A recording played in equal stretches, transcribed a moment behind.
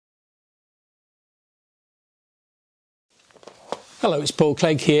Hello, it's Paul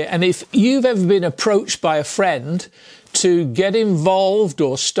Clegg here. And if you've ever been approached by a friend to get involved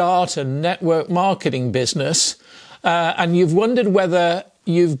or start a network marketing business, and you've wondered whether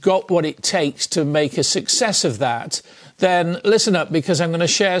you've got what it takes to make a success of that, then listen up, because I'm going to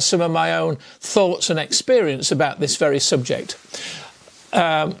share some of my own thoughts and experience about this very subject.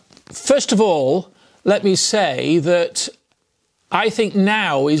 First of all, let me say that I think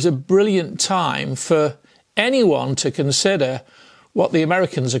now is a brilliant time for anyone to consider what the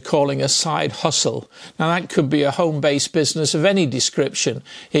Americans are calling a side hustle. Now, that could be a home-based business of any description.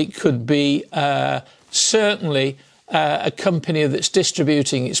 It could be certainly a company that's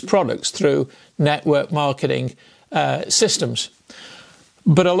distributing its products through network marketing systems.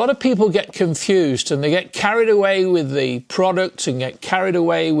 But a lot of people get confused and they get carried away with the product and get carried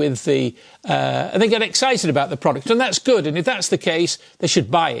away with the... and they get excited about the product. And that's good. And if that's the case, they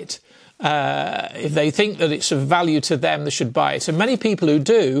should buy it. If they think that it's of value to them, they should buy it. And many people who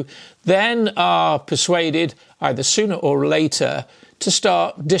do then are persuaded, either sooner or later, to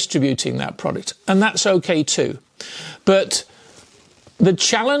start distributing that product. And that's okay too. But the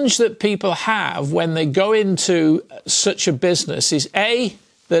challenge that people have when they go into such a business is, A,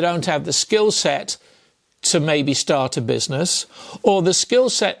 they don't have the skill set to maybe start a business, or the skill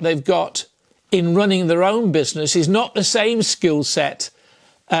set they've got in running their own business is not the same skill set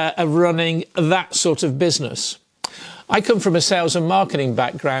of running that sort of business. I come from a sales and marketing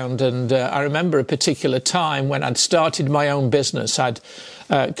background, and I remember a particular time when I'd started my own business. I'd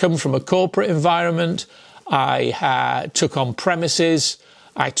come from a corporate environment. I took on premises.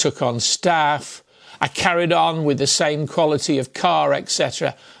 I took on staff. I carried on with the same quality of car,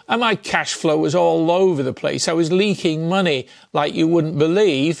 etc. And my cash flow was all over the place. I was leaking money like you wouldn't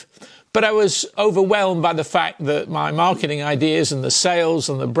believe. But I was overwhelmed by the fact that my marketing ideas and the sales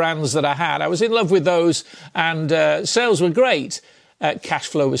and the brands that I had, I was in love with those, and sales were great. Cash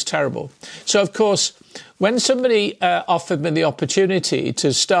flow was terrible. So, of course, when somebody offered me the opportunity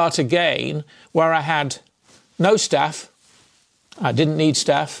to start again, where I had no staff, I didn't need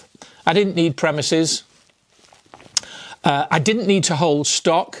staff, I didn't need premises, I didn't need to hold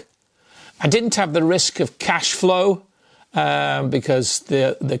stock, I didn't have the risk of cash flow, because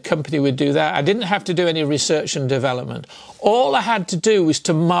the company would do that. I didn't have to do any research and development. All I had to do was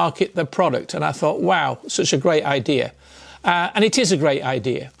to market the product. And I thought, wow, such a great idea. And it is a great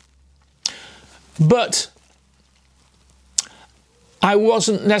idea. But I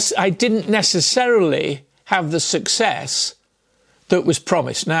didn't necessarily have the success that was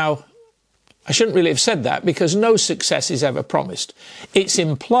promised. Now, I shouldn't really have said that, because no success is ever promised. It's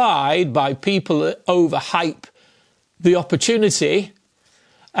implied by people that overhype the opportunity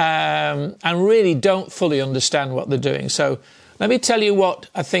and really don't fully understand what they're doing. So let me tell you what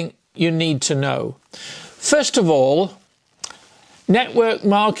I think you need to know. First of all, network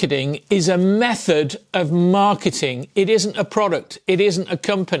marketing is a method of marketing. It isn't a product. It isn't a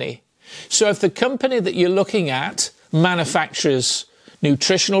company. So if the company that you're looking at manufactures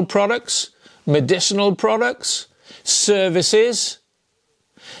nutritional products, medicinal products, services,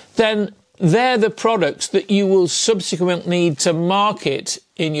 then they're the products that you will subsequently need to market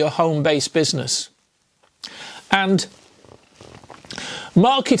in your home-based business. And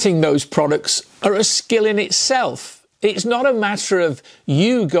marketing those products are a skill in itself. It's not a matter of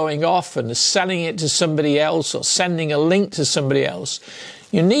you going off and selling it to somebody else or sending a link to somebody else.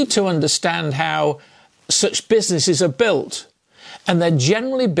 You need to understand how such businesses are built. And they're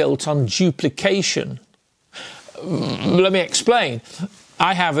generally built on duplication. Let me explain.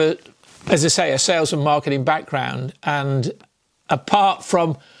 I have as I say, a sales and marketing background, and apart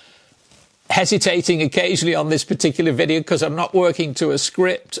from hesitating occasionally on this particular video because I'm not working to a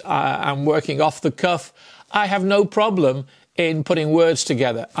script, I'm working off the cuff, I have no problem in putting words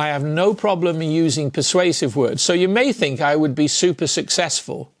together. I have no problem in using persuasive words. So you may think I would be super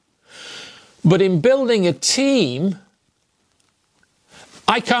successful, but in building a team,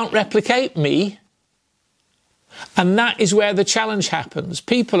 I can't replicate me. And that is where the challenge happens.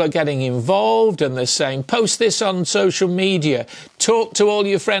 People are getting involved and they're saying, post this on social media, talk to all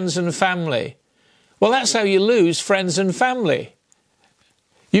your friends and family. Well, that's how you lose friends and family.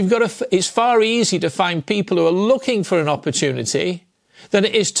 It's far easier to find people who are looking for an opportunity than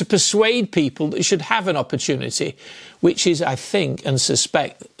it is to persuade people that should have an opportunity, which is, I think and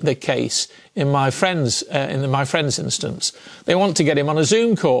suspect, the case in my friend's instance. They want to get him on a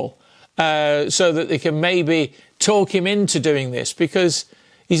Zoom call so that they can maybe talk him into doing this, because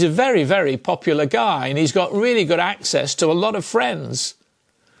he's a very, very popular guy and he's got really good access to a lot of friends.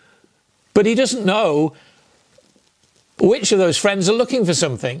 But he doesn't know which of those friends are looking for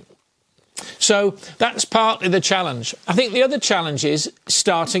something. So that's partly the challenge. I think the other challenge is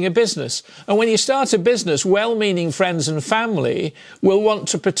starting a business. And when you start a business, well-meaning friends and family will want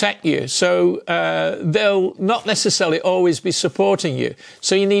to protect you. So they'll not necessarily always be supporting you.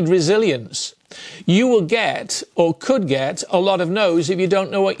 So you need resilience. You will get, or could get, a lot of no's if you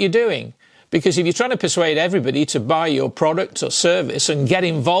don't know what you're doing. Because if you're trying to persuade everybody to buy your product or service and get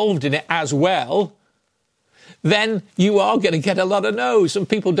involved in it as well, then you are going to get a lot of no's, and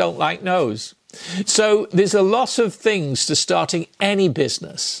people don't like no's. So there's a lot of things to starting any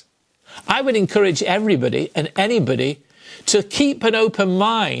business. I would encourage everybody and anybody to keep an open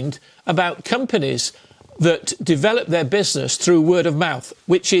mind about companies that develop their business through word of mouth,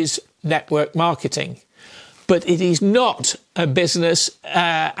 which is network marketing. But it is not a business,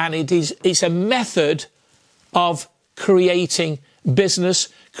 and it's a method of creating business,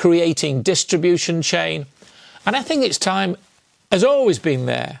 creating distribution chain. And I think its time has always been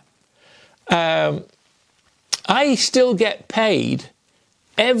there. I still get paid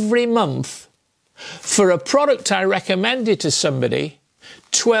every month for a product I recommended to somebody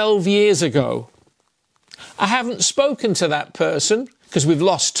 12 years ago. I haven't spoken to that person, because we've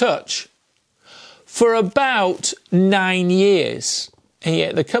lost touch, for about 9 years. And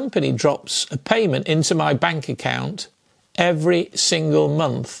yet the company drops a payment into my bank account every single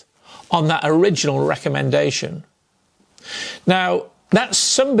month on that original recommendation. Now, that's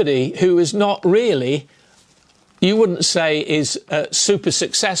somebody who is not really, you wouldn't say is super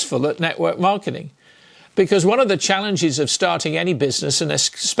successful at network marketing. Because one of the challenges of starting any business, and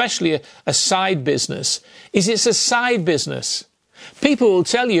especially a side business, is it's a side business. People will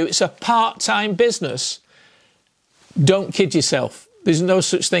tell you it's a part-time business. Don't kid yourself. There's no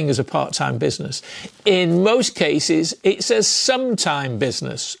such thing as a part-time business. In most cases, it's a sometime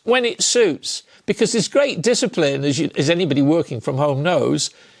business when it suits, because there's great discipline, as anybody working from home knows,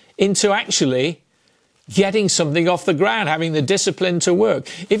 into actually getting something off the ground, having the discipline to work.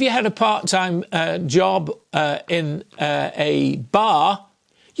 If you had a part-time job in a bar,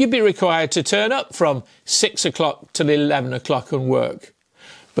 you'd be required to turn up from 6 o'clock till 11 o'clock and work.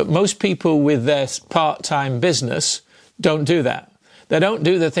 But most people with their part-time business don't do that. They don't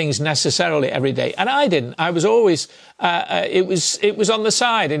do the things necessarily every day. And I didn't. I was always, it was on the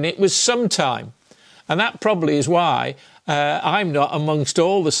side, and it was sometime. And that probably is why I'm not amongst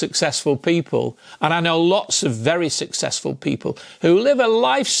all the successful people. And I know lots of very successful people who live a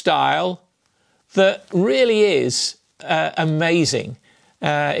lifestyle that really is amazing.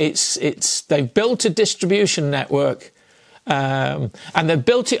 They've built a distribution network, and they've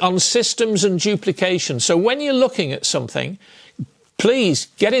built it on systems and duplication. So when you're looking at something, please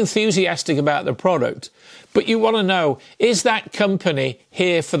get enthusiastic about the product, but you want to know, is that company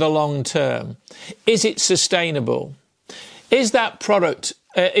here for the long term? Is it sustainable? Is that product,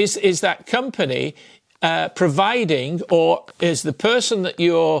 is that company providing, or is the person that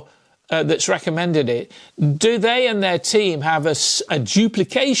that's recommended it, do they and their team have a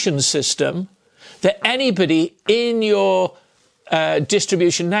duplication system that anybody in your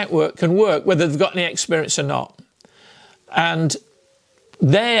distribution network can work, whether they've got any experience or not? And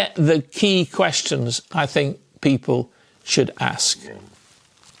they're the key questions I think people should ask.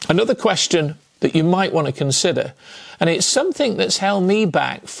 Another question that you might want to consider, and it's something that's held me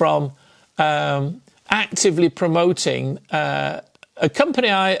back from actively promoting a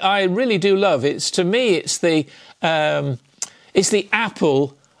company I really do love. To me, it's the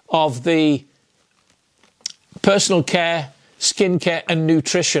Apple of the personal care, skincare and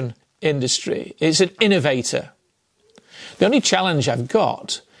nutrition industry. It's an innovator. The only challenge I've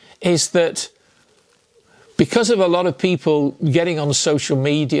got is that because of a lot of people getting on social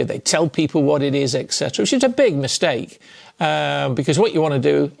media, they tell people what it is, etc., which is a big mistake. Because what you want to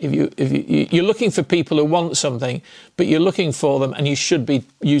do, if you're looking for people who want something, but you're looking for them, and you should be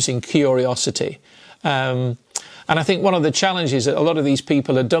using curiosity. And I think one of the challenges that a lot of these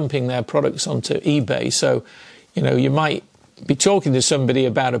people are dumping their products onto eBay. So, you might be talking to somebody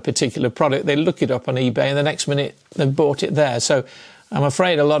about a particular product, they look it up on eBay, and the next minute they've bought it there. So I'm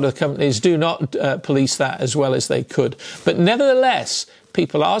afraid a lot of companies do not police that as well as they could. But nevertheless,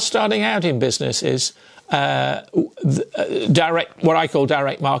 people are starting out in businesses, what I call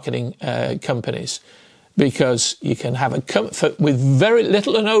direct marketing companies, because you can have a comfort with very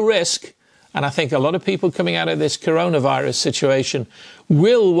little or no risk. And I think a lot of people coming out of this coronavirus situation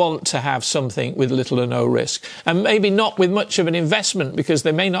will want to have something with little or no risk, and maybe not with much of an investment, because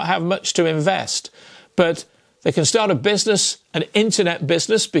they may not have much to invest, but they can start a business, an internet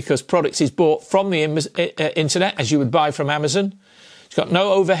business, because products is bought from the internet as you would buy from Amazon. It's got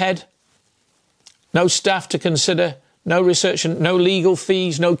no overhead, no staff to consider, no research, and no legal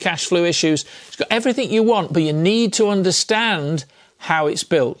fees, no cash flow issues. It's got everything you want, but you need to understand how it's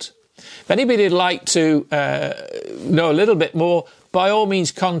built. If anybody would like to know a little bit more, by all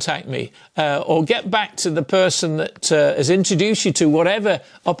means contact me or get back to the person that has introduced you to whatever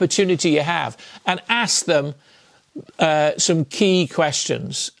opportunity you have and ask them some key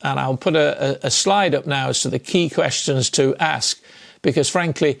questions. And I'll put a slide up now as to the key questions to ask, because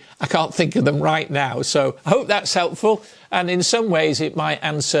frankly, I can't think of them right now. So I hope that's helpful. And in some ways, it might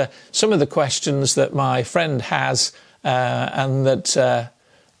answer some of the questions that my friend has and that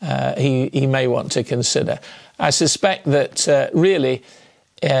he may want to consider. I suspect that really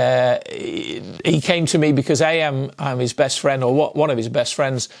he came to me because I'm his best friend, or one of his best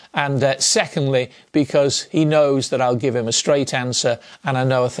friends, and secondly, because he knows that I'll give him a straight answer and I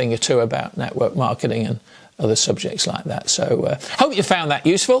know a thing or two about network marketing and other subjects like that. So hope you found that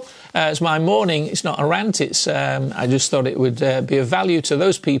useful. As my morning, it's not a rant, it's I just thought it would be of value to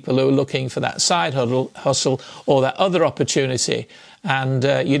those people who are looking for that side hustle or that other opportunity. And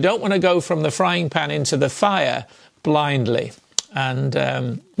you don't want to go from the frying pan into the fire blindly. And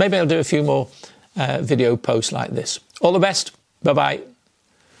maybe I'll do a few more video posts like this. All the best. Bye-bye.